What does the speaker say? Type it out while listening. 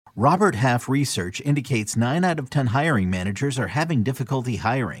Robert Half research indicates 9 out of 10 hiring managers are having difficulty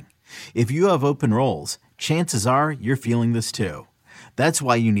hiring. If you have open roles, chances are you're feeling this too. That's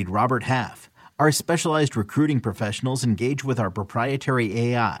why you need Robert Half. Our specialized recruiting professionals engage with our proprietary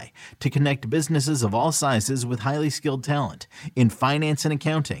AI to connect businesses of all sizes with highly skilled talent in finance and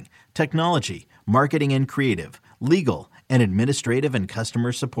accounting, technology, marketing and creative, legal, and administrative and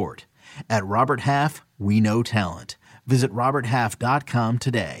customer support. At Robert Half, we know talent. Visit roberthalf.com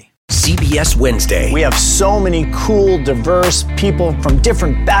today. CBS Wednesday. We have so many cool, diverse people from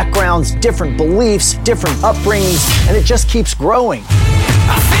different backgrounds, different beliefs, different upbringings, and it just keeps growing.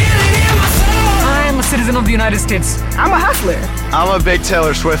 I'm a citizen of the United States. I'm a hustler. I'm a big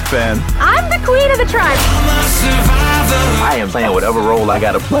Taylor Swift fan. I'm the queen of the tribe. I am playing whatever role I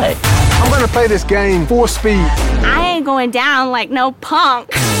gotta play. I'm gonna play this game full speed. I ain't going down like no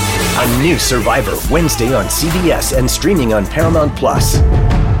punk. A new Survivor Wednesday on CBS and streaming on Paramount Plus.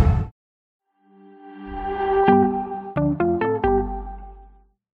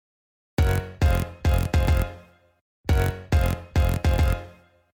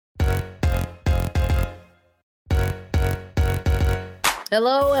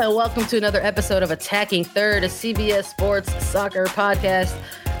 Hello and welcome to another episode of Attacking Third, a CBS Sports Soccer podcast.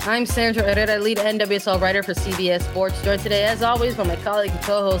 I'm Sandra Herrera, lead NWSL writer for CBS Sports. Joined today, as always, by my colleague and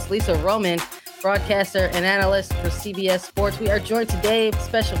co-host Lisa Roman, broadcaster and analyst for CBS Sports. We are joined today with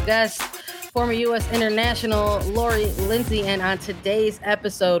special guest, former U.S. international Lori Lindsay. And on today's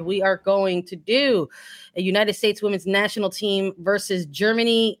episode, we are going to do a United States women's national team versus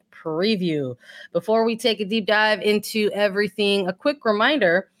Germany preview. Before we take a deep dive into everything, a quick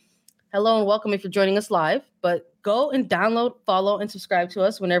reminder, hello and welcome if you're joining us live, but go and download, follow, and subscribe to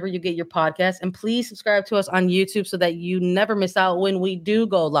us whenever you get your podcast. And please subscribe to us on YouTube so that you never miss out when we do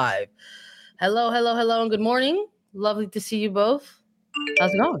go live. Hello, and good morning. Lovely to see you both.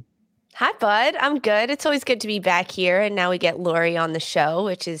 How's it going? Hi, bud. I'm good. It's always good to be back here. And now we get Lori on the show,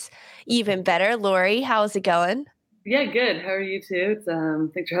 which is even better. Lori, how's it going? Yeah, good. How are you too? It's,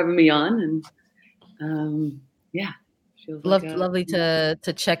 thanks for having me on. And feels lovely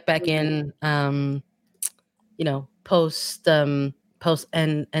to check back in. Post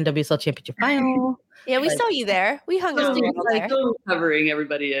NWSL Championship final. Yeah, we saw you there. We hung out there. Still covering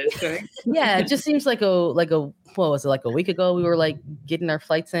everybody is, right? Yeah, it just seems like a what was it, like a week ago? We were like getting our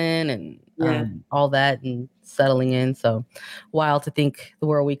flights in and all that and settling in. So wild to think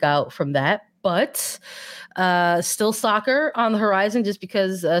we're a week out from that. But still soccer on the horizon. Just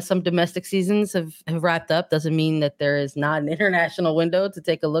because some domestic seasons have wrapped up doesn't mean that there is not an international window to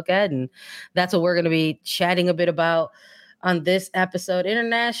take a look at. And that's what we're going to be chatting a bit about on this episode.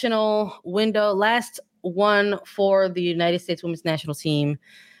 International window, last one for the United States women's national team.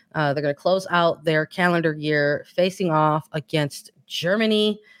 They're going to close out their calendar year facing off against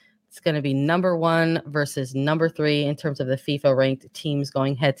Germany. It's going to be number 1 versus number 3 in terms of the FIFA ranked teams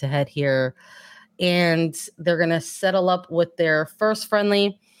going head to head here. And they're going to settle up with their first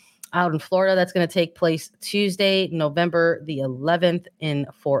friendly out in Florida. That's going to take place Tuesday, November the 11th in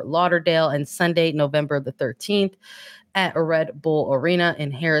Fort Lauderdale, and Sunday, November the 13th at Red Bull Arena in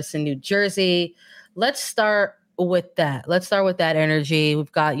Harrison, New Jersey. Let's start with that. Let's start with that energy.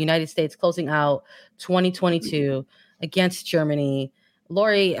 We've got United States closing out 2022 against Germany.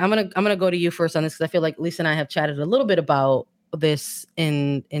 Lori, I'm gonna go to you first on this because I feel like Lisa and I have chatted a little bit about this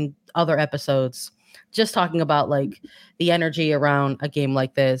in other episodes, just talking about like the energy around a game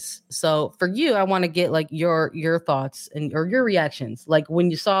like this. So for you, I want to get like your thoughts or your reactions, like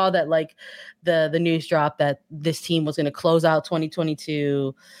when you saw that like the news drop that this team was going to close out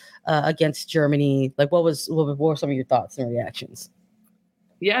 2022 against Germany. Like what were some of your thoughts and reactions?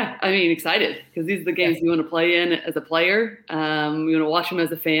 Yeah, I mean, excited because these are the games you want to play in as a player. You want to watch them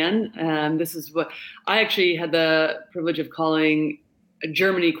as a fan. This is what I actually had the privilege of calling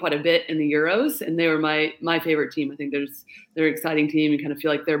Germany quite a bit in the Euros, and they were my favorite team. I think they're an exciting team and kind of feel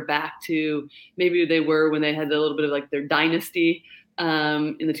like they're back to maybe they were when they had a little bit of like their dynasty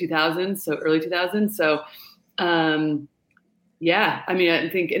in the 2000s, so early 2000s. So yeah, I mean, I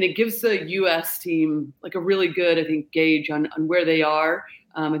think, and it gives the U.S. team like a really good, I think, gauge on where they are.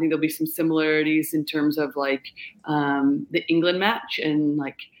 I think there'll be some similarities in terms of like the England match and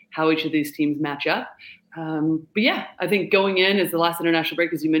like how each of these teams match up. But yeah, I think going in is the last international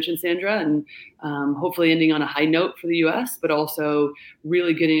break, as you mentioned, Sandra, and hopefully ending on a high note for the U.S., but also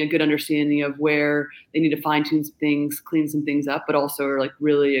really getting a good understanding of where they need to fine tune some things, clean some things up, but also are like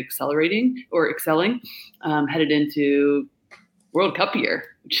really accelerating or excelling headed into World Cup year,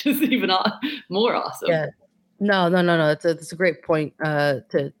 which is even more awesome. Yeah. No. It's a great point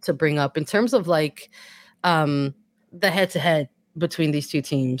to bring up in terms of like the head-to-head between these two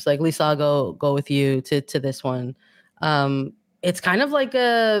teams. Like, Lisa, I'll go with you to this one. It's kind of like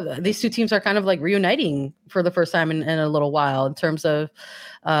these two teams are kind of like reuniting for the first time in a little while in terms of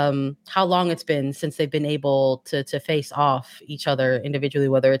how long it's been since they've been able to face off each other individually,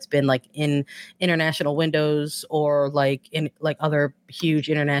 whether it's been like in international windows or like in like other huge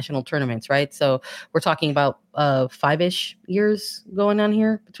international tournaments, right? So we're talking about 5-ish years going on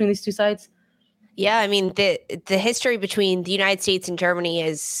here between these two sides. Yeah, I mean, the history between the United States and Germany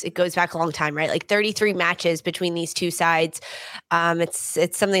it goes back a long time, right? Like 33 matches between these two sides.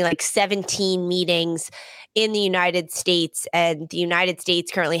 It's something like 17 meetings in the United States, and the United States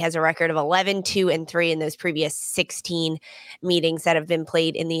currently has a record of 11, 2, and 3 in those previous 16 meetings that have been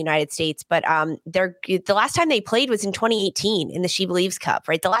played in the United States. But the last time they played was in 2018 in the She Believes Cup,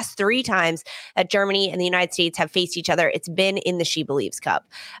 right? The last 3 times that Germany and the United States have faced each other, it's been in the She Believes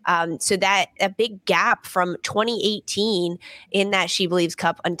Cup. So that a big gap from 2018 in that She Believes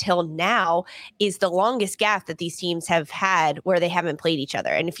Cup until now is the longest gap that these teams have had where they haven't played each other.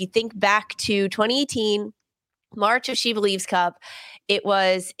 And if you think back to 2018, March of She Believes Cup, it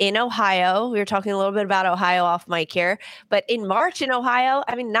was in Ohio. We were talking a little bit about Ohio off mic here, but in March in Ohio,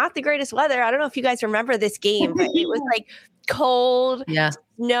 I mean, not the greatest weather. I don't know if you guys remember this game, but it was like cold,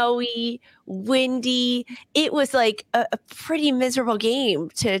 snowy, windy. It was like a pretty miserable game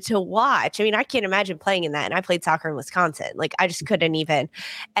to watch. I mean, I can't imagine playing in that. And I played soccer in Wisconsin. Like, I just couldn't even.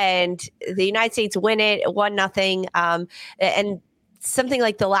 And the United States win it 1-0. And something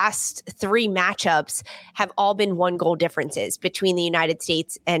like the last 3 matchups have all been 1-goal differences between the United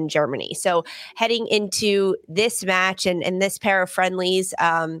States and Germany. So heading into this match and this pair of friendlies,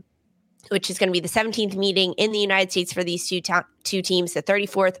 which is going to be the 17th meeting in the United States for these two teams, the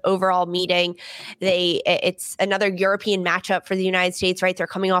 34th overall meeting. It's another European matchup for the United States, right? They're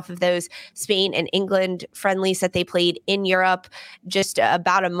coming off of those Spain and England friendlies that they played in Europe just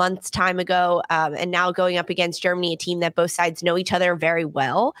about a month's time ago, and now going up against Germany, a team that both sides know each other very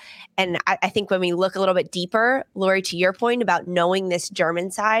well. And I think when we look a little bit deeper, Lori, to your point about knowing this German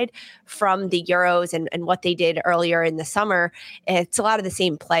side from the Euros and what they did earlier in the summer, it's a lot of the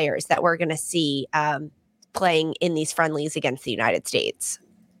same players that we're going to see playing in these friendlies against the United States.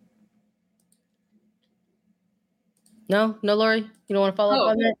 No, Lori, you don't want to follow up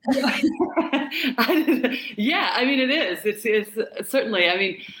on that? Yeah, I mean, it is. It's certainly. I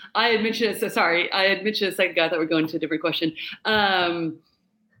mean, I had mentioned a second ago that we're going to a different question. I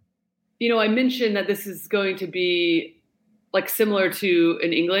mentioned that this is going to be like similar to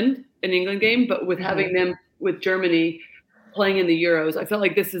an England game, but with having them with Germany playing in the Euros. I felt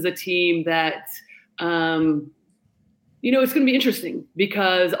like this is a team that, it's going to be interesting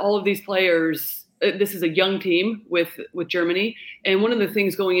because all of these players, this is a young team with Germany. And one of the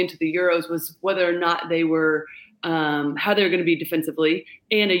things going into the Euros was whether or not they were, how they were going to be defensively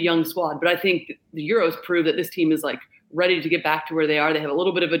and a young squad. But I think the Euros prove that this team is like ready to get back to where they are. They have a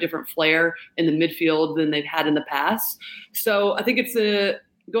little bit of a different flair in the midfield than they've had in the past. So I think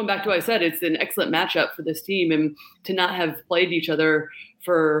going back to what I said, it's an excellent matchup for this team, and to not have played each other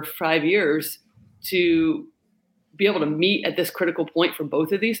for 5 years, to be able to meet at this critical point for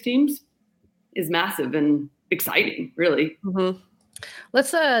both of these teams is massive and exciting, really. Mm-hmm.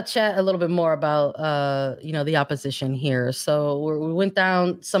 Let's chat a little bit more about the opposition here. So we went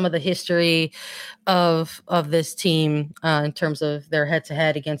down some of the history of this team in terms of their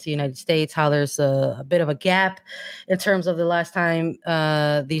head-to-head against the United States, how there's a bit of a gap in terms of the last time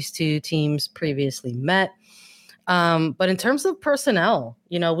these two teams previously met. But in terms of personnel,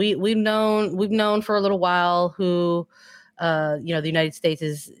 we've known for a little while who the United States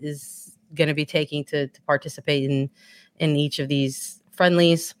is going to be taking to participate in each of these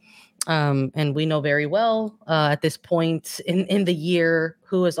friendlies. And we know very well at this point in the year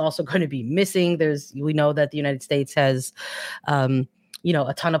who is also going to be missing. We know that the United States has,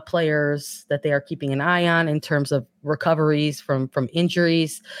 a ton of players that they are keeping an eye on in terms of recoveries from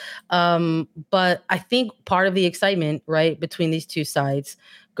injuries. But I think part of the excitement, right, between these two sides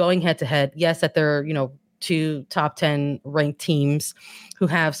going head to head, yes, that they're, two top 10 ranked teams who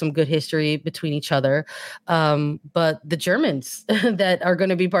have some good history between each other. But the Germans that are going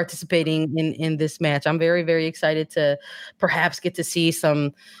to be participating in this match, I'm very, very excited to perhaps get to see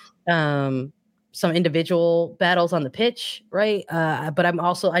some individual battles on the pitch, right? But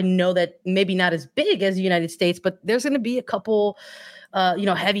I know that maybe not as big as the United States, but there's going to be a couple,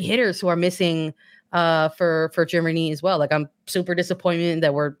 heavy hitters who are missing for Germany as well. Like, I'm super disappointed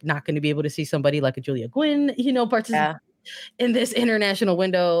that we're not going to be able to see somebody like a Julia Gwynn, participate in this international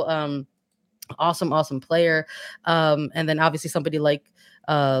window. Awesome player. And then obviously somebody like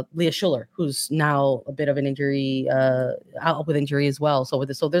Leah Schuler, who's now a bit of an injury, out with injury as well. So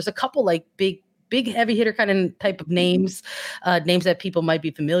there's a couple like big heavy hitter kind of type of names that people might be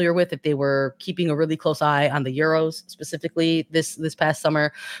familiar with if they were keeping a really close eye on the Euros specifically this past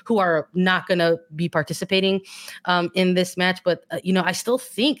summer, who are not going to be participating in this match. But I still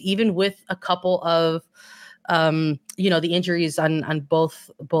think even with a couple of the injuries on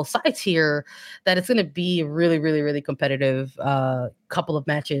both sides here, that it's going to be a really, really, really competitive couple of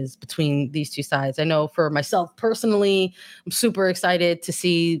matches between these two sides. I know for myself personally, I'm super excited to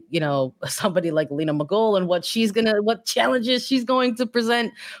see, somebody like Lena McGool and what challenges she's going to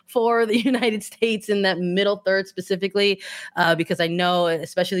present for the United States in that middle third specifically, because I know,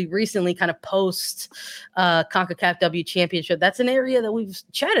 especially recently, kind of post CONCACAF W Championship, that's an area that we've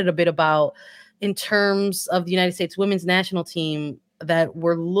chatted a bit about in terms of the United States women's national team, that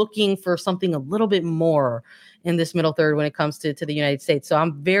we're looking for something a little bit more in this middle third when it comes to the United States. So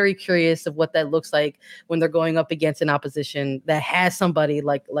I'm very curious of what that looks like when they're going up against an opposition that has somebody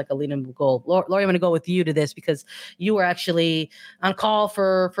like Alina McGold. Lori, I'm going to go with you to this because you were actually on call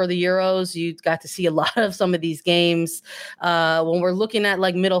for the Euros. You got to see a lot of some of these games. When we're looking at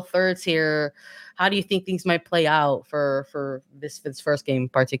like middle thirds here, how do you think things might play out for this first game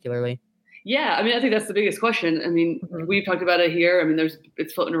particularly? Yeah, I mean, I think that's the biggest question. I mean, we've talked about it here. I mean,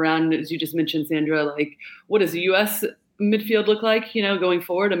 it's floating around, as you just mentioned, Sandra, like what does the U.S. midfield look like, going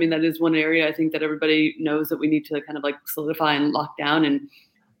forward? I mean, that is one area I think that everybody knows that we need to kind of like solidify and lock down and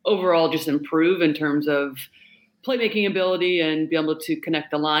overall just improve in terms of playmaking ability and be able to connect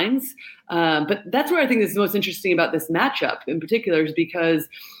the lines. But that's where I think is most interesting about this matchup in particular, is because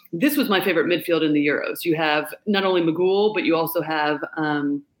this was my favorite midfield in the Euros. You have not only McGool, but you also have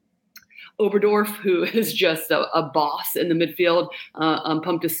Oberdorf, who is just a boss in the midfield. I'm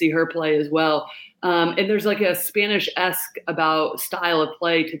pumped to see her play as well. And there's like a Spanish-esque about style of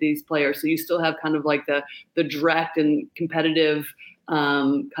play to these players. So you still have kind of like the direct and competitive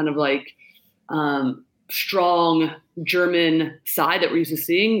kind of like strong German side that we're used to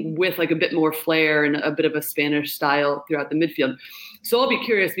seeing, with like a bit more flair and a bit of a Spanish style throughout the midfield. So I'll be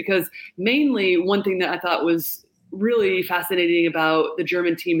curious, because mainly one thing that I thought was really fascinating about the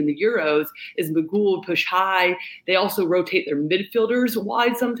German team in the Euros is McGool push high. They also rotate their midfielders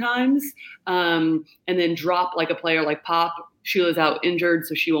wide sometimes, and then drop like a player like Pop. Sheila's out injured,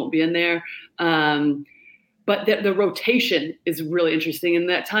 so she won't be in there. But the rotation is really interesting. And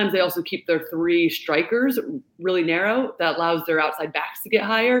at times they also keep their three strikers really narrow. That allows their outside backs to get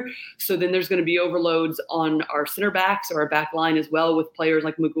higher. So then there's going to be overloads on our center backs or our back line as well, with players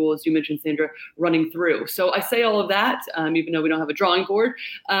like McGool, as you mentioned, Sandra, running through. So I say all of that, even though we don't have a drawing board,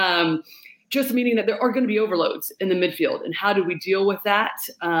 just meaning that there are going to be overloads in the midfield. And how do we deal with that?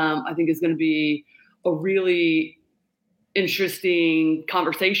 I think is going to be a really interesting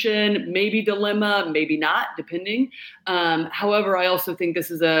conversation, maybe dilemma, maybe not, depending. However, I also think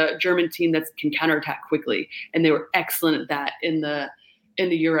this is a German team that can counterattack quickly, and they were excellent at that in the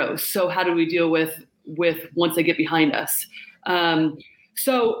Euros. So how do we deal with once they get behind us?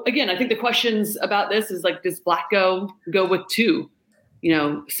 So again, I think the questions about this is like, does Blatko go with two,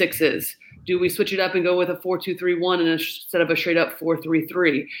 sixes? Do we switch it up and go with a 4-2-3-1 instead of a straight up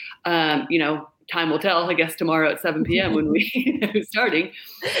 4-3-3? Time will tell, I guess, tomorrow at 7 p.m. when we starting.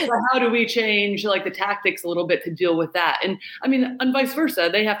 But how do we change like the tactics a little bit to deal with that? And I mean, and vice versa,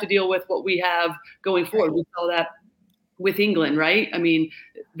 they have to deal with what we have going forward. We saw that with England, right? I mean,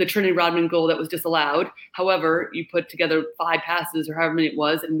 the Trinity Rodman goal that was disallowed. However, you put together 5 passes or however many it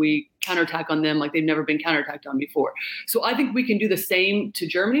was, and we counterattack on them like they've never been counterattacked on before. So I think we can do the same to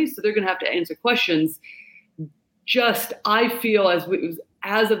Germany. So they're going to have to answer questions. Just, I feel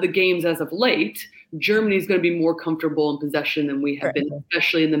as of the games as of late, Germany is going to be more comfortable in possession than we have been,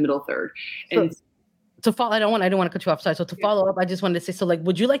 especially in the middle third. And to follow, I don't want to cut you off. Sorry. So to follow up, I just wanted to say, so like,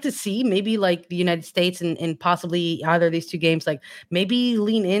 would you like to see maybe like the United States and possibly either of these two games, like maybe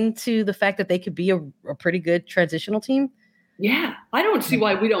lean into the fact that they could be a pretty good transitional team? Yeah, I don't see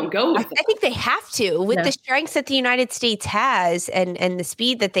why we don't go with that. I think they have to, with the strengths that the United States has and the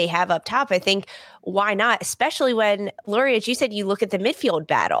speed that they have up top. I think why not? Especially when, Lori, as you said, you look at the midfield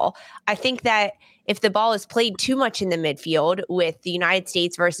battle. I think that if the ball is played too much in the midfield with the United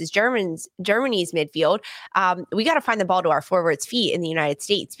States versus Germany's midfield, we got to find the ball to our forwards' feet in the United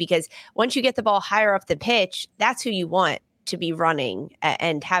States, because once you get the ball higher up the pitch, that's who you want to be running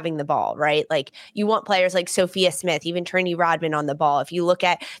and having the ball, right? Like you want players like Sophia Smith, even Trinity Rodman on the ball. If you look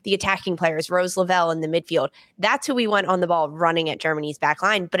at the attacking players, Rose Lavelle in the midfield, that's who we want on the ball running at Germany's back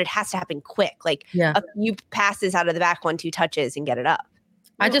line, but it has to happen quick. Like a few passes out of the back, 1-2 touches and get it up.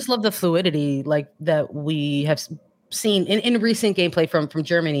 I just love the fluidity like that we have seen in recent gameplay from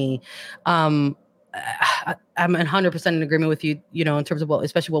Germany. I'm 100% in agreement with you, you know, in terms of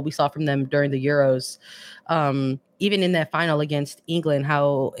especially what we saw from them during the Euros. Even in that final against England,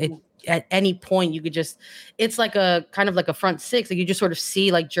 how it at any point you could just, it's like a kind of like a front six. Like you just sort of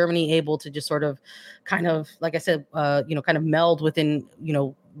see like Germany able to just sort of kind of, like I said, you know, kind of meld within, you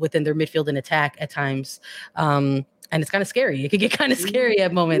know, within their midfield and attack at times. And it's kind of scary. It could get kind of scary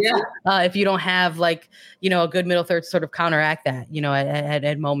at moments if you don't have like, you know, a good middle third to sort of counteract that, you know,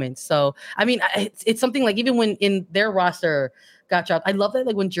 at moments. So, I mean, it's something like even when in their roster got dropped, I love that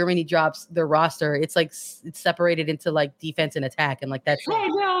like when Germany drops their roster, it's like it's separated into like defense and attack, and like that's no.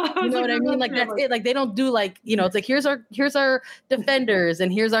 You know what I mean? Like that's it. Like they don't do like, you know, it's like here's our defenders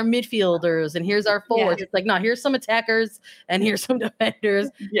and here's our midfielders and here's our forwards. Yeah. It's like, no, here's some attackers and here's some defenders,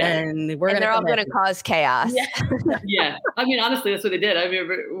 and they're all going to cause chaos. Yeah. I mean, honestly, that's what they did. I mean,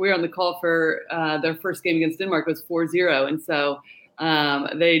 we were on the call for their first game against Denmark. It was 4-0. And so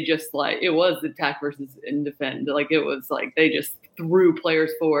they just like, it was attack versus in defend. Like it was like, they just threw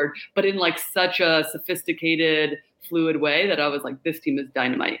players forward, but in like such a sophisticated, fluid way that I was like, this team is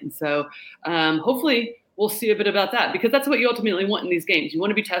dynamite. And so hopefully we'll see a bit about that, because that's what you ultimately want in these games. You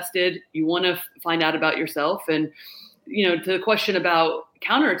want to be tested. You want to find out about yourself. And, you know, to the question about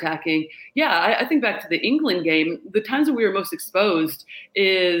counterattacking, I think back to the England game, the times that we were most exposed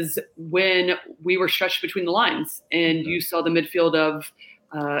is when we were stretched between the lines and you saw the midfield of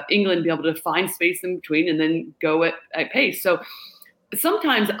England be able to find space in between and then go at pace. So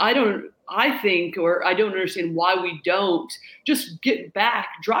sometimes I don't understand why we don't just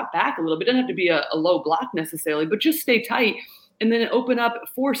drop back a little bit. It doesn't have to be a low block necessarily, but just stay tight and then open up,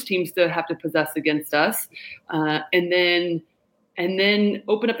 force teams to have to possess against us. And then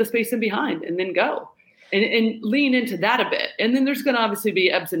open up the space in behind and then go and lean into that a bit. And then there's going to obviously be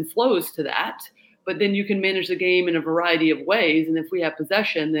ebbs and flows to that, but then you can manage the game in a variety of ways. And if we have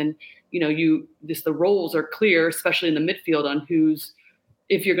possession, then, you know, the roles are clear, especially in the midfield on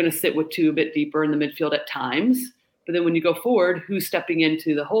if you're going to sit with two a bit deeper in the midfield at times, but then when you go forward, who's stepping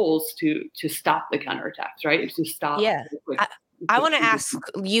into the holes to stop the counterattacks, right? To stop. Yeah. I want to ask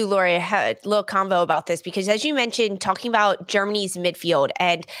you, Lori, a little convo about this, because as you mentioned, talking about Germany's midfield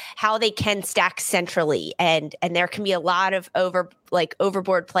and how they can stack centrally, and there can be a lot of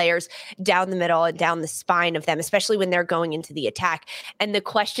overboard players down the middle and down the spine of them, especially when they're going into the attack, and the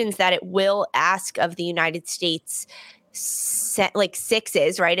questions that it will ask of the United States like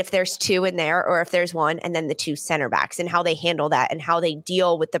sixes, right? If there's two in there or if there's one, and then the two center backs, and how they handle that and how they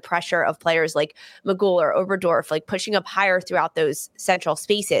deal with the pressure of players like Magul or Oberdorf, like pushing up higher throughout those central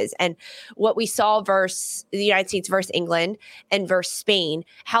spaces. And what we saw versus the United States versus England and versus Spain,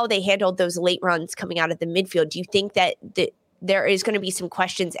 how they handled those late runs coming out of the midfield. Do you think that there is going to be some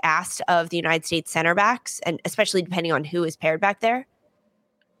questions asked of the United States center backs, and especially depending on who is paired back there?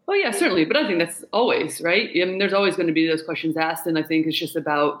 Oh, yeah, certainly. But I think that's always, right? I mean, there's always going to be those questions asked. And I think it's just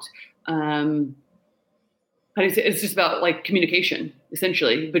about, it's just about like communication,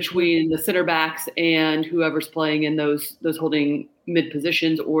 essentially, between the center backs and whoever's playing in those holding mid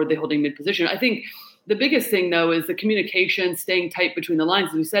positions or the holding mid position. I think the biggest thing, though, is the communication, staying tight between the lines,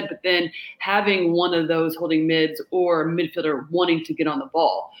 as we said, but then having one of those holding mids or midfielder wanting to get on the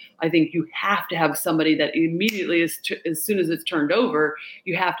ball. I think you have to have somebody that immediately, as soon as it's turned over,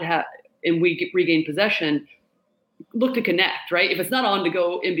 you have to have, and we regain possession, look to connect, right? If it's not on to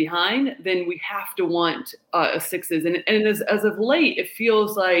go in behind, then we have to want sixes. And as of late, it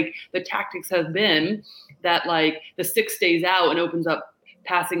feels like the tactics have been that like the six stays out and opens up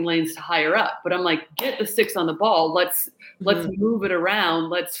passing lanes to higher up. But I'm like, get the six on the ball. Let's move it around.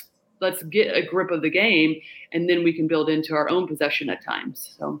 Let's get a grip of the game, and then we can build into our own possession at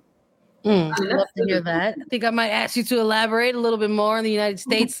times. So I'd love to hear that. I think I might ask you to elaborate a little bit more on the United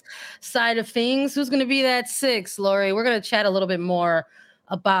States side of things. Who's going to be that six, Lori? We're going to chat a little bit more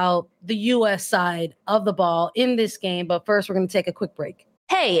about the U.S. side of the ball in this game. But first, we're going to take a quick break.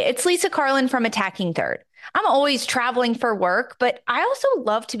 Hey, it's Lisa Carlin from Attacking Third. I'm always traveling for work, but I also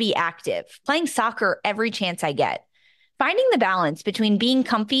love to be active, playing soccer every chance I get. Finding the balance between being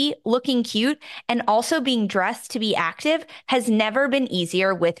comfy, looking cute, and also being dressed to be active has never been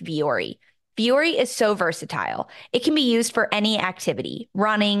easier with Vuori. Vuori is so versatile. It can be used for any activity,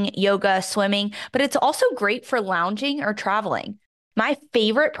 running, yoga, swimming, but it's also great for lounging or traveling. My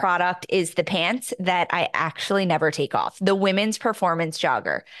favorite product is the pants that I actually never take off, the women's performance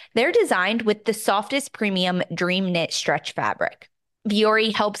jogger. They're designed with the softest premium dream knit stretch fabric.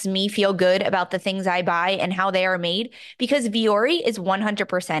 Viore helps me feel good about the things I buy and how they are made because Viore is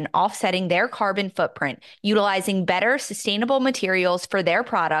 100% offsetting their carbon footprint, utilizing better sustainable materials for their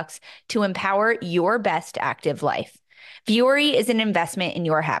products to empower your best active life. Viore is an investment in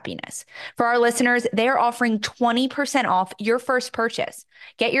your happiness. For our listeners, they are offering 20% off your first purchase.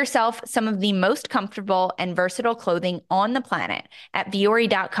 Get yourself some of the most comfortable and versatile clothing on the planet at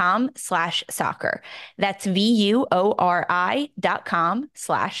Viore.com/soccer. That's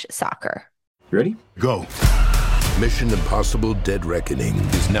VUORI.com/soccer. Ready? Go. Mission Impossible Dead Reckoning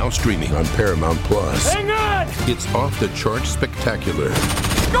is now streaming on Paramount Plus. Hang on! It's off the charts spectacular.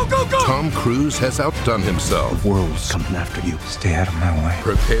 Go, go, go! Tom Cruise has outdone himself. The world's coming after you. Stay out of my way.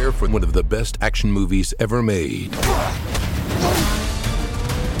 Prepare for one of the best action movies ever made.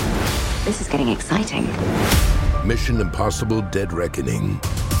 This is getting exciting. Mission Impossible Dead Reckoning.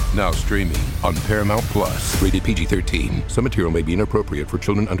 Now streaming on Paramount Plus. Rated PG-13. Some material may be inappropriate for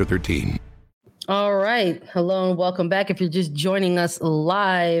children under 13. All right. Hello and welcome back. If you're just joining us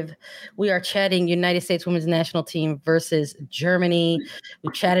live, we are chatting United States Women's National Team versus Germany.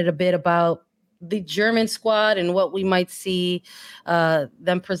 We chatted a bit about the German squad and what we might see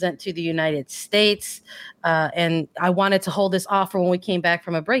them present to the United States. And I wanted to hold this off for when we came back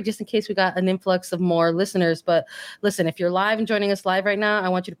from a break, just in case we got an influx of more listeners. But listen, if you're live and joining us live right now, I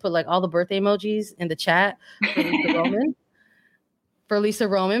want you to put like all the birthday emojis in the chat for Lisa Roman. For Lisa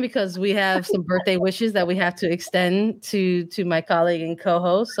Roman, because we have some birthday wishes that we have to extend to my colleague and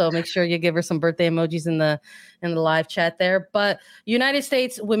co-host. So make sure you give her some birthday emojis in the live chat there. But United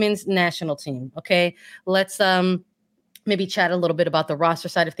States Women's National Team. Okay, let's maybe chat a little bit about the roster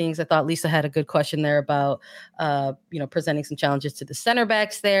side of things. I thought Lisa had a good question there about presenting some challenges to the center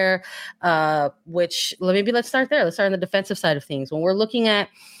backs there. Which maybe let's start there. Let's start on the defensive side of things. When we're looking at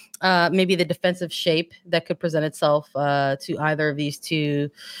maybe the defensive shape that could present itself to either of these two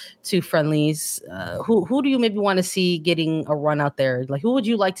friendlies. Who do you maybe want to see getting a run out there? Like, who would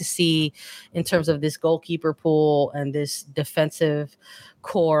you like to see in terms of this goalkeeper pool and this defensive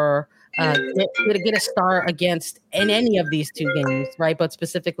core get a start against in any of these two games, right? But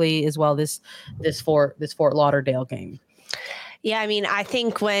specifically as well this Fort Lauderdale game. Yeah, I mean, I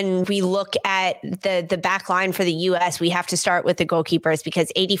think when we look at the back line for the U.S., we have to start with the goalkeepers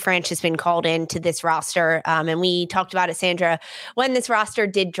because A.D. French has been called into this roster. And we talked about it, Sandra, when this roster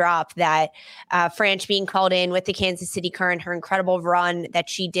did drop, that French being called in with the Kansas City Current, her incredible run that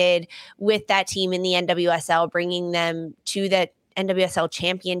she did with that team in the NWSL, bringing them to the NWSL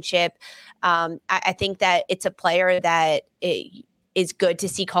championship. I think that it's a player that is good to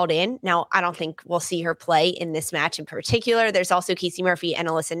see called in. Now, I don't think we'll see her play in this match in particular. There's also Casey Murphy and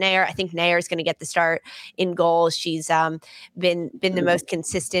Alyssa Nair. I think Nair is going to get the start in goals. She's been the most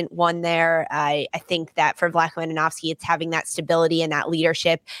consistent one there. I think that for Vlatko Andonovski, it's having that stability and that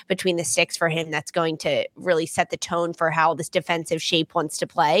leadership between the sticks for him that's going to really set the tone for how this defensive shape wants to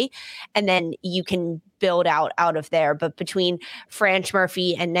play. And then you can build out of there. But between French,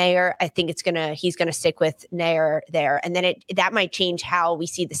 Murphy, and Nair, I think he's gonna stick with Nair there. And then that might change how we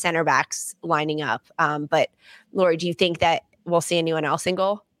see the center backs lining up. But Lori, do you think that we'll see anyone else in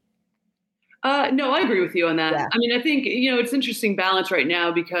goal? No, I agree with you on that. Yeah. I mean, I think, it's interesting balance right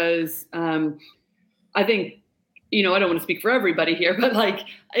now because I think, I don't want to speak for everybody here, but like,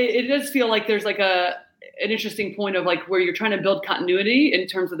 it does feel like there's like an interesting point of like where you're trying to build continuity in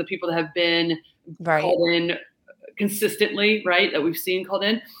terms of the people that have been called in consistently, right? That we've seen called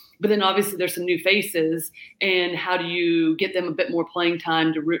in. But then obviously there's some new faces, and how do you get them a bit more playing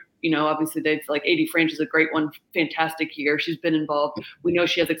time to, obviously they've like A.D. French is a great one, fantastic here. She's been involved. We know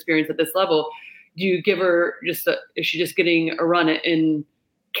she has experience at this level. Do you give her is she just getting a run in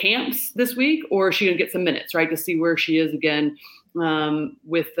camps this week, or is she going to get some minutes, right? To see where she is again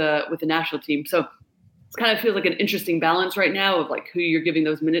with the national team. So it kind of feels like an interesting balance right now of like who you're giving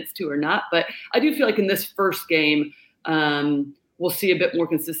those minutes to or not. But I do feel like in this first game, we'll see a bit more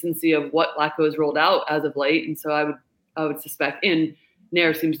consistency of what Vlatko has rolled out as of late. And so I would suspect, and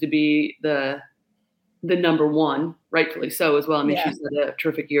Nair seems to be the number one, rightfully so as well. I mean, she's had a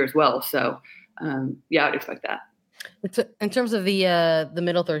terrific year as well. So I'd expect that. In terms of the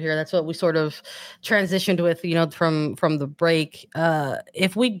middle third here, that's what we sort of transitioned with, from the break.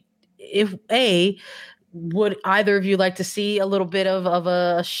 Would either of you like to see a little bit of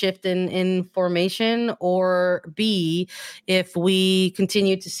a shift in formation, or B, if we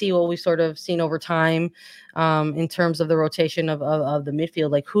continue to see what we've sort of seen over time in terms of the rotation of the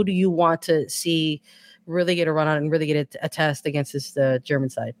midfield, like who do you want to see really get a run on and really get a test against this German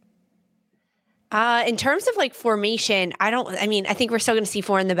side? In terms of like formation, I think we're still going to see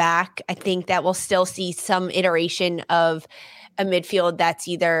four in the back. I think that we'll still see some iteration of a midfield that's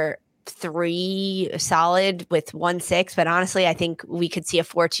either 3 solid with 1-6, but honestly, I think we could see a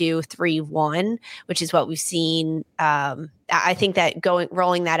 4-2-3-1, which is what we've seen. I think that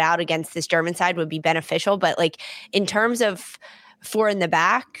rolling that out against this German side would be beneficial, but like in terms of 4 in the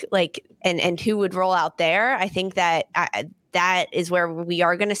back, like and who would roll out there, I think that that is where we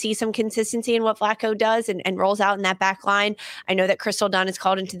are going to see some consistency in what Vlatko does and rolls out in that back line. I know that Crystal Dunn is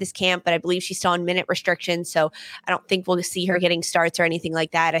called into this camp, but I believe she's still on minute restrictions. So I don't think we'll see her getting starts or anything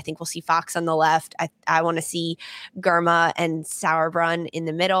like that. I think we'll see Fox on the left. I want to see Germa and Sauerbrunn in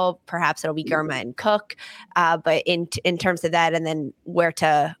the middle. Perhaps it'll be Germa and Cook. But in terms of that, and then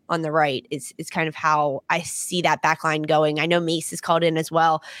Huerta on the right is kind of how I see that back line going. I know Mace is called in as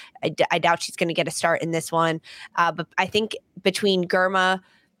well. I doubt she's going to get a start in this one. But I think between Germa,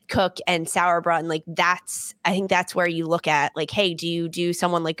 Cook, and Sauerbrunn, like I think that's where you look at, like, hey, do you do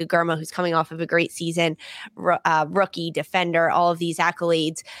someone like a Germa who's coming off of a great season, rookie, defender, all of these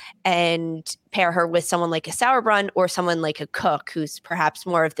accolades, and pair her with someone like a Sauerbrunn or someone like a Cook, who's perhaps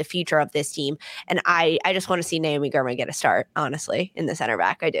more of the future of this team. And I just want to see Naomi Germa get a start, honestly, in the center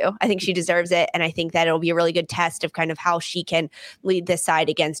back. I do. I think she deserves it. And I think that it'll be a really good test of kind of how she can lead this side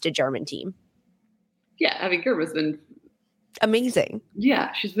against a German team. Yeah, I mean, Germa's been amazing.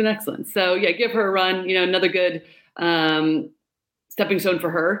 Yeah, she's been excellent. So yeah, give her a run. You know, another good stepping stone for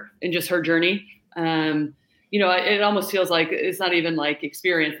her in just her journey. You know, it almost feels like it's not even like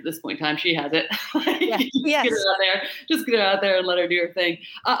experience at this point in time. She has it. Yes. Get her out there. Just get her out there and let her do her thing.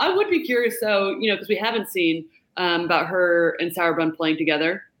 I would be curious though, you know, because we haven't seen about her and Sauerbrunn playing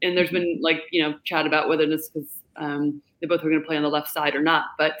together. And there's been like, you know, chat about whether this because they both are going to play on the left side or not.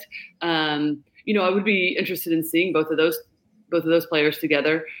 But you know, I would be interested in seeing both of those players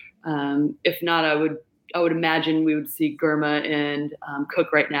together. If not, I would imagine we would see Germa and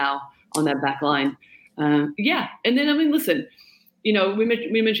Cook right now on that back line. Yeah. And then, I mean, listen, you know,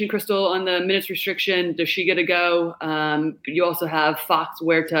 we mentioned Crystal on the minutes restriction. Does she get a go? You also have Fox,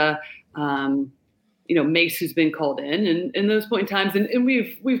 Huerta, you know, Mace, who's been called in those point in times. And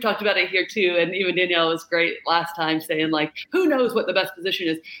we've talked about it here too. And even Danielle was great last time saying like, who knows what the best position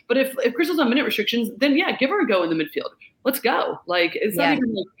is. But if Crystal's on minute restrictions, then yeah, give her a go in the midfield. Let's go. Like, it's not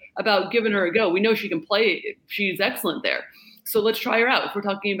even like about giving her a go. We know she can play. She's excellent there. So let's try her out. If we're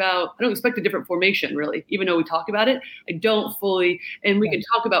talking about, I don't expect a different formation really, even though we talk about it, I don't fully, and we can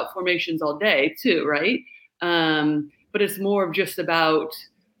talk about formations all day too, right? But it's more of just about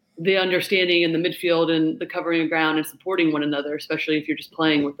the understanding in the midfield and the covering of ground and supporting one another, especially if you're just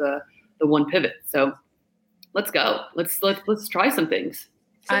playing with the one pivot. So let's go. Let's try some things.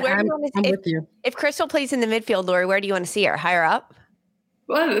 So where do you want to see, if Crystal plays in the midfield, Lori, where do you want to see her? Higher up?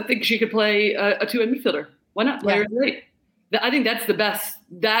 Well, I think she could play a two-end midfielder. Why not? Play her great. I think that's the best.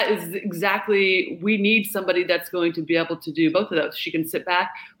 That is exactly, we need somebody that's going to be able to do both of those. She can sit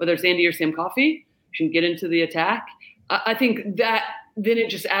back, whether it's Andy or Sam Coffey. She can get into the attack. I think that then it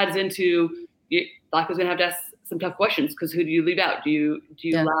just adds into, Vlatko's going to have to ask some tough questions because who do you leave out? Do you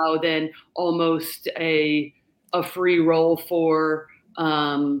allow then almost a free role for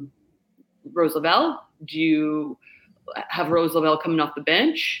Rose Lavelle? Do you have Rose Lavelle coming off the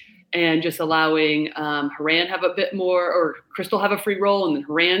bench and just allowing Haran have a bit more, or Crystal have a free role and then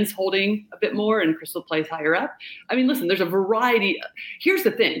Haran's holding a bit more and Crystal plays higher up? I mean, listen, there's a variety. Here's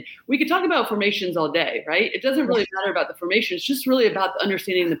the thing. We could talk about formations all day, right? It doesn't really matter about the formation. It's just really about the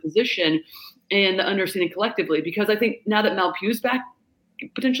understanding the position and the understanding collectively, because I think now that Malpu's back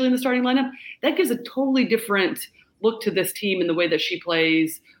potentially in the starting lineup, that gives a totally different look to this team in the way that she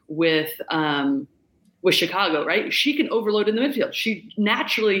plays with Chicago, right? She can overload in the midfield. She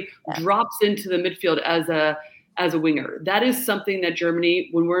naturally drops into the midfield as a winger. That is something that Germany,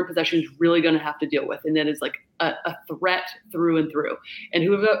 when we're in possession, is really going to have to deal with. And that is like a threat through and through. And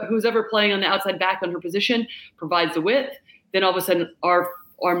who's ever playing on the outside back on her position provides the width. Then all of a sudden our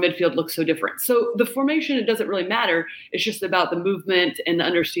midfield looks so different. So the formation, it doesn't really matter. It's just about the movement and the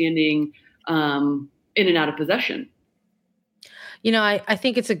understanding in and out of possession. You know, I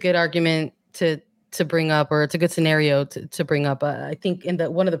think it's a good argument to bring up, or it's a good scenario to bring up. I think in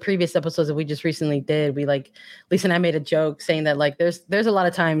one of the previous episodes that we just recently did, we Lisa and I made a joke saying that like there's a lot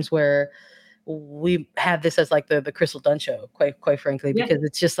of times where we have this as like the Crystal Dunn show, quite frankly, because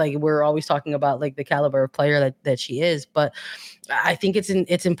it's just like we're always talking about like the caliber of player that she is. But I think it's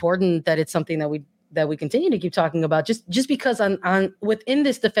important that it's something that we continue to keep talking about, just because on within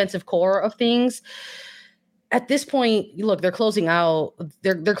this defensive core of things, at this point, look, they're closing out.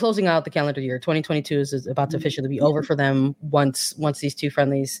 They're closing out the calendar year. 2022 is about to officially be over for them once these two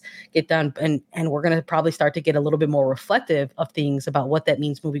friendlies get done, and we're gonna probably start to get a little bit more reflective of things about what that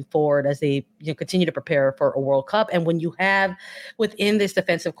means moving forward as they continue to prepare for a World Cup. And when you have within this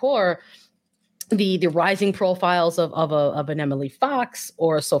defensive core the rising profiles of an Emily Fox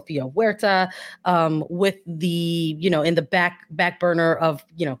or a Sofia Huerta, with the in the back burner of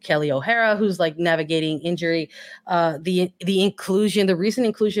Kelly O'Hara, who's like navigating injury, the recent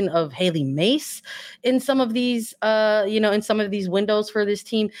inclusion of Haley Mace in some of these in some of these windows for this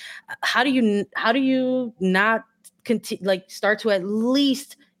team. How do you not start to at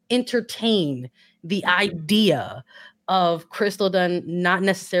least entertain the idea of Crystal Dunn not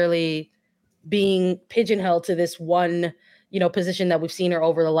necessarily being pigeonholed to this one, position that we've seen her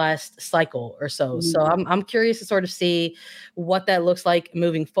over the last cycle or so. Mm-hmm. So I'm curious to sort of see what that looks like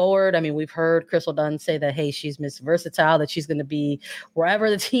moving forward. I mean, we've heard Crystal Dunn say that, hey, she's Miss Versatile, that she's going to be wherever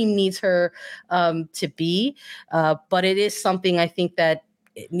the team needs her to be. But it is something I think that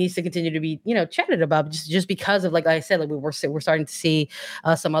it needs to continue to be, chatted about just because of, like I said, like we're starting to see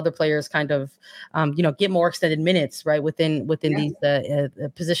some other players kind of, get more extended minutes, right, within these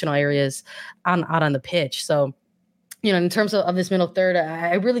positional areas out on the pitch. So, in terms of this middle third,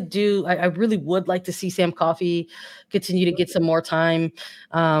 I really would like to see Sam Coffey continue to get some more time,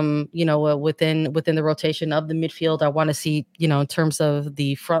 within the rotation of the midfield. I want to see, in terms of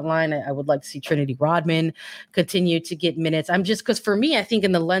the front line, I would like to see Trinity Rodman continue to get minutes. Because for me, I think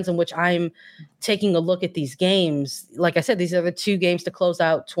in the lens in which I'm taking a look at these games, like I said, these are the 2 games to close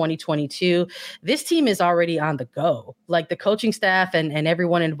out 2022. This team is already on the go. Like the coaching staff and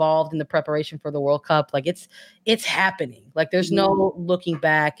everyone involved in the preparation for the World Cup, like it's happening. Like there's no looking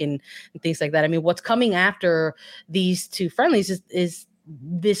back and things like that. I mean, what's coming after these 2 friendlies is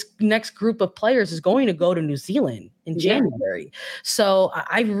this next group of players is going to go to New Zealand in January. So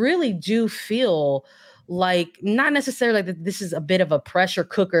I really do feel like, not necessarily that this is a bit of a pressure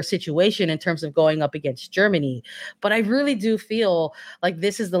cooker situation in terms of going up against Germany, but I really do feel like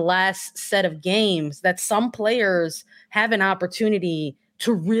this is the last set of games that some players have an opportunity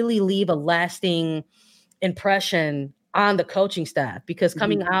to really leave a lasting impression on the coaching staff, because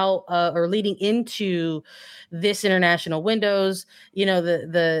coming out or leading into this international windows,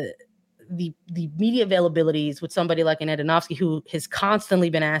 the media availabilities with somebody like an Adanovsky, who has constantly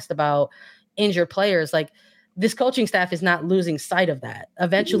been asked about injured players, like this coaching staff is not losing sight of that.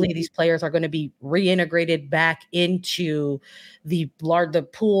 Eventually these players are going to be reintegrated back into the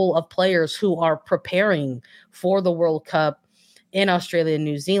pool of players who are preparing for the World Cup in Australia and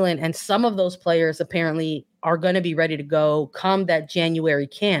New Zealand. And some of those players apparently are going to be ready to go come that January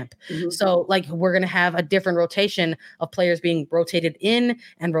camp. So like we're going to have a different rotation of players being rotated in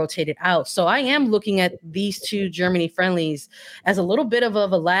and rotated out. So I am looking at these 2 Germany friendlies as a little bit of a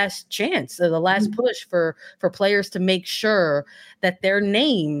last chance, the last push for players to make sure that their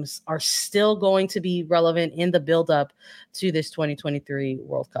names are still going to be relevant in the buildup to this 2023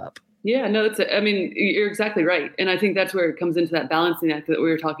 World Cup. Yeah, no, you're exactly right. And I think that's where it comes into that balancing act that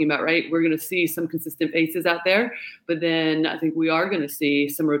we were talking about, right? We're going to see some consistent faces out there, but then I think we are going to see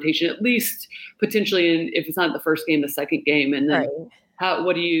some rotation, at least potentially if it's not the first game, the second game. And then how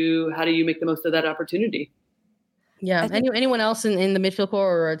do you make the most of that opportunity? Yeah. Anyone else in the midfield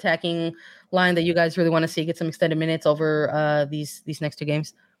core or attacking line that you guys really want to see get some extended minutes over these next 2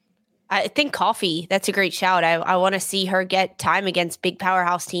 games? I think Coffey, that's a great shout. I want to see her get time against big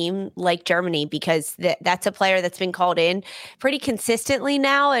powerhouse team like Germany, because that's a player that's been called in pretty consistently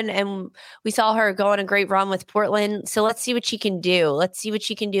now. And we saw her go on a great run with Portland. So let's see what she can do. Let's see what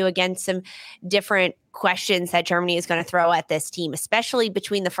she can do against some different questions that Germany is going to throw at this team, especially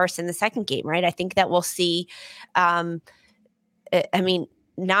between the first and the second game, right? I think that we'll see,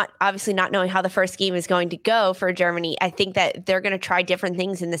 not knowing how the first game is going to go for Germany, I think that they're going to try different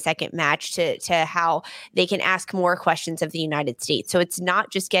things in the second match to how they can ask more questions of the United States. So it's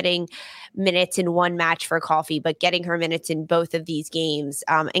not just getting minutes in one match for Coffey, but getting her minutes in both of these games,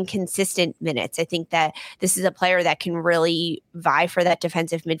 and consistent minutes. I think that this is a player that can really vie for that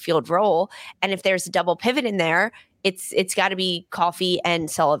defensive midfield role. And if there's a double pivot in there, it's got to be Coffey and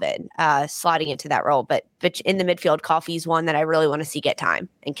Sullivan slotting into that role. But in the midfield, Coffey's one that I really want to see get time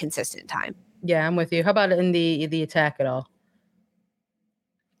and consistent time. Yeah, I'm with you. How about in the attack at all?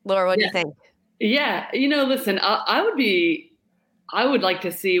 Laura, what do you think? Yeah, listen, I would like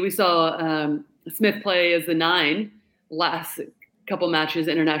to see, we saw Smith play as the 9 last couple matches,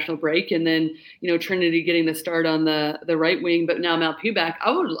 international break, and then, Trinity getting the start on the right wing, but now Malpew back. I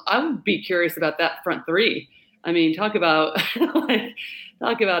would be curious about that front 3. I mean, talk about like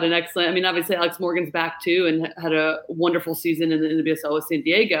Talk about an excellent. I mean, obviously Alex Morgan's back too and had a wonderful season in the NWSL with San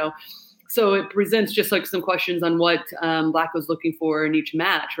Diego. So it presents just like some questions on what Blackwell's looking for in each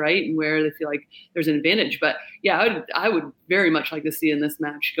match, right, and where they feel like there's an advantage. But yeah, I would very much like to see in this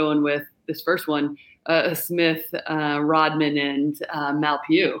match going with this first one, Smith, Rodman, and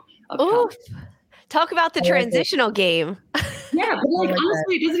Malpew. Ooh, talk about the transitional game. Yeah, but like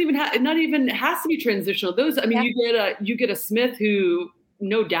honestly, it doesn't even it not even has to be transitional. Those, I mean, you get a Smith who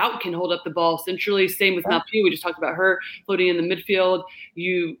no doubt can hold up the ball centrally. Same with Malpew. We just talked about her floating in the midfield.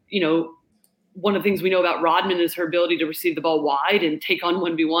 You know, one of the things we know about Rodman is her ability to receive the ball wide and take on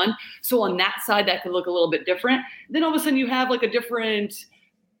 1v1. So on that side, that could look a little bit different. Then all of a sudden you have like a different,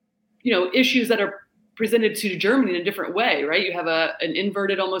 issues that are presented to Germany in a different way, right? You have an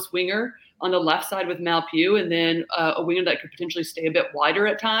inverted almost winger on the left side with Malpew, and then a winger that could potentially stay a bit wider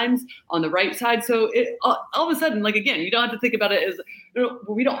at times on the right side. So all of a sudden, like, again, you don't have to think about it as,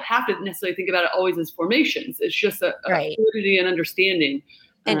 we don't have to necessarily think about it always as formations. It's just a fluidity and understanding.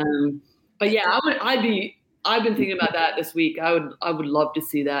 But yeah, I've been thinking about that this week. I would love to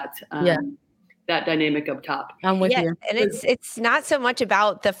see that. That dynamic up top. I'm with you. And it's not so much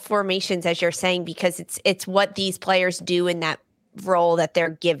about the formations as you're saying, because it's what these players do in that role that they're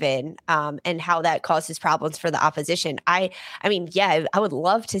given, and how that causes problems for the opposition. I mean, I would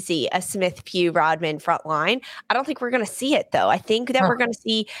love to see a Smith, Pugh, Rodman front line. I don't think we're going to see it though. I think that we're going to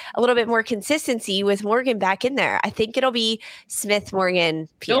see a little bit more consistency with Morgan back in there. I think it'll be Smith, Morgan,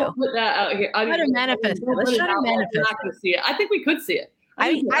 Pugh. Don't put that out here. Try to manifest it. Let's try to manifest it. Not going to see it. I think we could see it.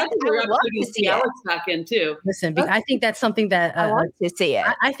 I think we're love to see Alex back in too. Listen, I think that's something that I want to see it.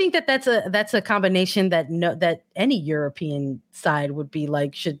 I think that's a combination that any European side would be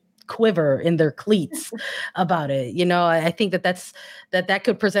like should quiver in their cleats about it. I think that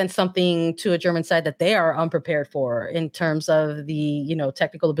could present something to a German side that they are unprepared for in terms of the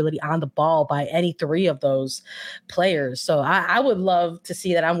technical ability on the ball by any three of those players. So I would love to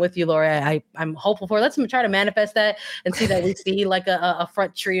see that. I'm with you, Laura. I'm hopeful for it. Let's try to manifest that and see that we see like a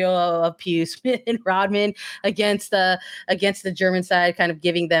front trio of Pugh, Smith, and Rodman against the German side, kind of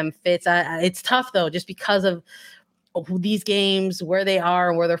giving them fits. It's tough though, just because of these games, where they are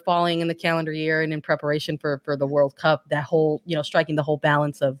and where they're falling in the calendar year and in preparation for the World Cup, that whole, striking the whole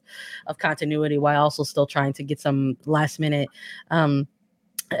balance of continuity while also still trying to get some last minute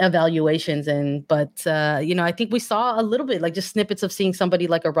evaluations in. But I think we saw a little bit, like just snippets of seeing somebody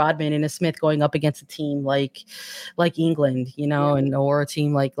like a Rodman and a Smith going up against a team like England, and or a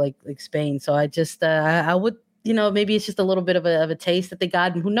team like Spain. So I just I would, maybe it's just a little bit of a taste that they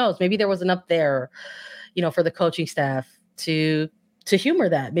got, and who knows, maybe there was enough there, for the coaching staff to humor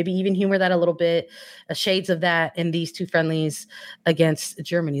that, maybe even humor that a little bit, shades of that in these two friendlies against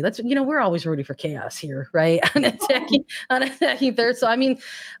Germany. We're always rooting for chaos here, right? on attacking third. So, I mean,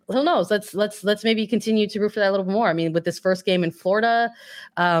 who knows? Let's maybe continue to root for that a little more. I mean, with this first game in Florida,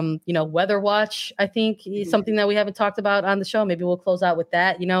 weather watch, I think is something that we haven't talked about on the show. Maybe we'll close out with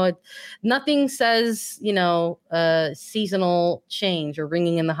that. Nothing says, seasonal change or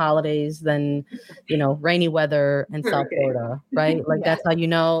ringing in the holidays than, rainy weather in South Florida, right? Like that's how you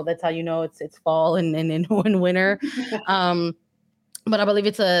know it's fall and winter. But I believe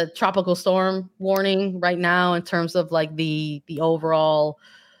it's a tropical storm warning right now in terms of like the overall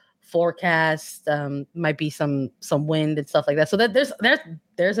forecast. Might be some wind and stuff like that. So that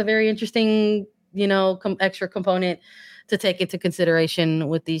there's a very interesting, extra component to take into consideration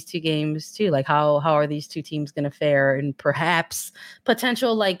with these two games too. Like how are these two teams going to fare, and perhaps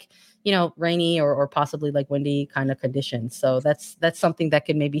potential rainy or possibly like windy kind of conditions. So that's something that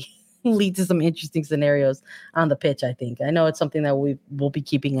could maybe lead to some interesting scenarios on the pitch. I think. I know it's something that we will be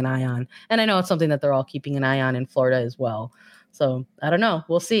keeping an eye on, and I know it's something that they're all keeping an eye on in Florida as well. So I don't know.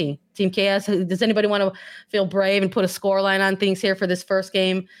 We'll see. Team Chaos. Does anybody want to feel brave and put a score line on things here for this first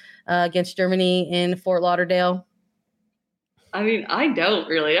game against Germany in Fort Lauderdale? I mean, I don't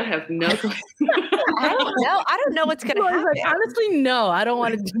really. I have no clue. I don't know. I don't know what's going to happen. Like, honestly, no. I don't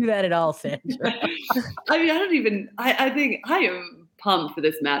want to do that at all, Sandra. I mean, I think I am pumped for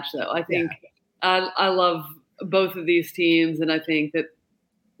this match, though. I think I love both of these teams, and I think that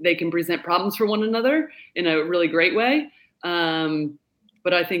they can present problems for one another in a really great way.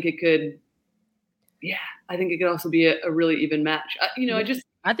 But I think it could, I think it could also be a really even match. I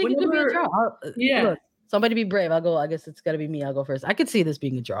think it could be a draw. Look, somebody be brave. I'll go. I guess it's got to be me. I'll go first. I could see this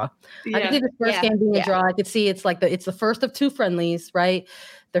being a draw. I could see the first game being a draw. I could see it's the first of two friendlies, right?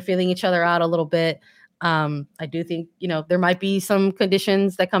 They're feeling each other out a little bit. I do think, there might be some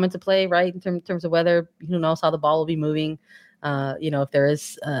conditions that come into play, right? In terms of weather, who knows how the ball will be moving. If there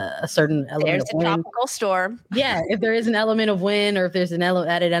is a certain element of a wind. tropical storm. Yeah, if there is an element of wind, or if there's an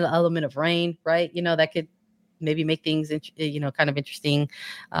added element of rain, right? That could maybe make things, kind of interesting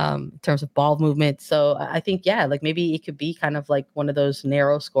in terms of ball movement. So I think, like maybe it could be kind of like one of those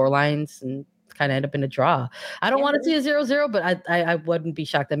narrow score lines and kind of end up in a draw. I don't want to see a 0-0, but I wouldn't be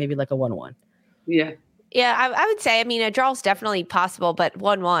shocked that maybe like a 1-1. Yeah. Yeah, I would say, a draw is definitely possible, but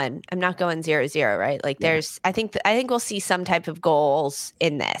 1-1, I'm not going 0-0, right? Like I think we'll see some type of goals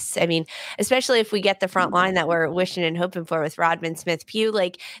in this. Especially if we get the front line that we're wishing and hoping for with Rodman, Smith, Pugh,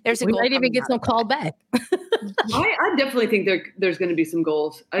 like there's a goal. We might even get some call back. I definitely think there's going to be some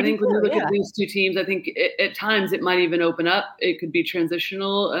goals. I think when you look at these two teams, I think at times it might even open up. It could be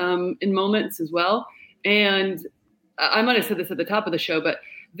transitional in moments as well. And I might have said this at the top of the show, but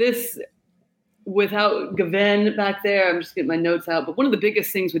this, without Gavin back there, I'm just getting my notes out. But one of the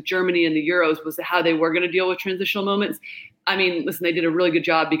biggest things with Germany and the Euros was how they were going to deal with transitional moments. Listen, they did a really good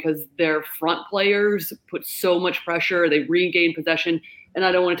job because their front players put so much pressure. They regained possession. And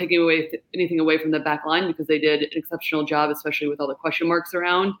I don't want to take anything away from the back line because they did an exceptional job, especially with all the question marks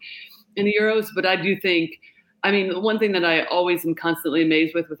around in the Euros. But I do think, one thing that I always am constantly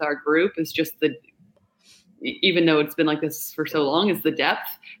amazed with our group is just even though it's been like this for so long, is the depth.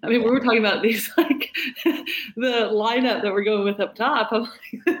 We were talking about these, like the lineup that we're going with up top. I'm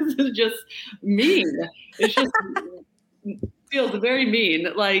like, this is just mean. It's just feels very mean.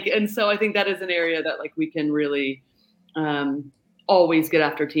 And so I think that is an area that we can really always get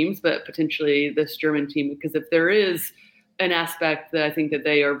after teams, but potentially this German team, because if there is an aspect that I think that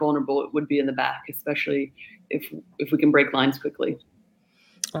they are vulnerable, it would be in the back, especially if we can break lines quickly.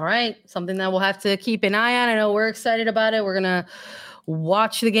 All right. Something that we'll have to keep an eye on. I know we're excited about it. We're going to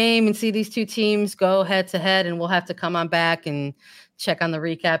watch the game and see these two teams go head to head, and we'll have to come on back and check on the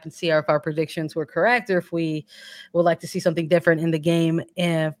recap and see if our predictions were correct, or if we would like to see something different in the game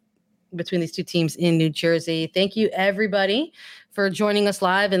between these two teams in New Jersey. Thank you, everybody, for joining us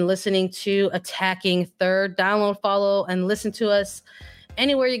live and listening to Attacking Third. Download, follow, and listen to us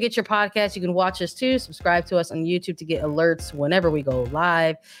anywhere you get your podcast. You can watch us too. Subscribe to us on YouTube to get alerts whenever we go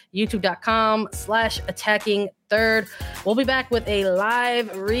live. YouTube.com/Attacking Third. We'll be back with a live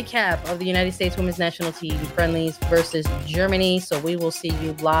recap of the United States Women's National Team friendlies versus Germany. So we will see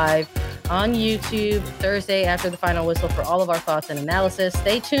you live on YouTube Thursday after the final whistle for all of our thoughts and analysis.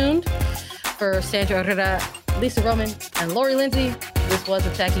 Stay tuned. For Sandra Herrera, Lisa Roman, and Lori Lindsay, this was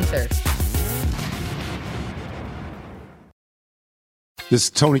Attacking Third. This is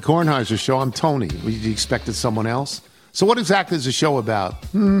Tony Kornheiser's show. I'm Tony. You expected someone else? So what exactly is the show about?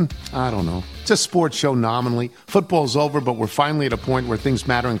 I don't know. It's a sports show nominally. Football's over, but we're finally at a point where things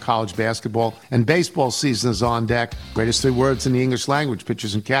matter in college basketball, and baseball season is on deck. Greatest three words in the English language,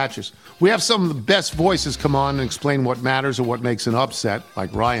 pitchers and catchers. We have some of the best voices come on and explain what matters or what makes an upset,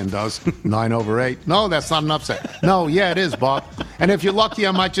 like Ryan does. 9/8. No, that's not an upset. No, yeah, it is, Bob. And if you're lucky,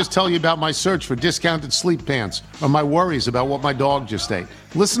 I might just tell you about my search for discounted sleep pants or my worries about what my dog just ate.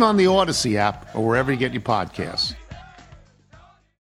 Listen on the Odyssey app or wherever you get your podcasts.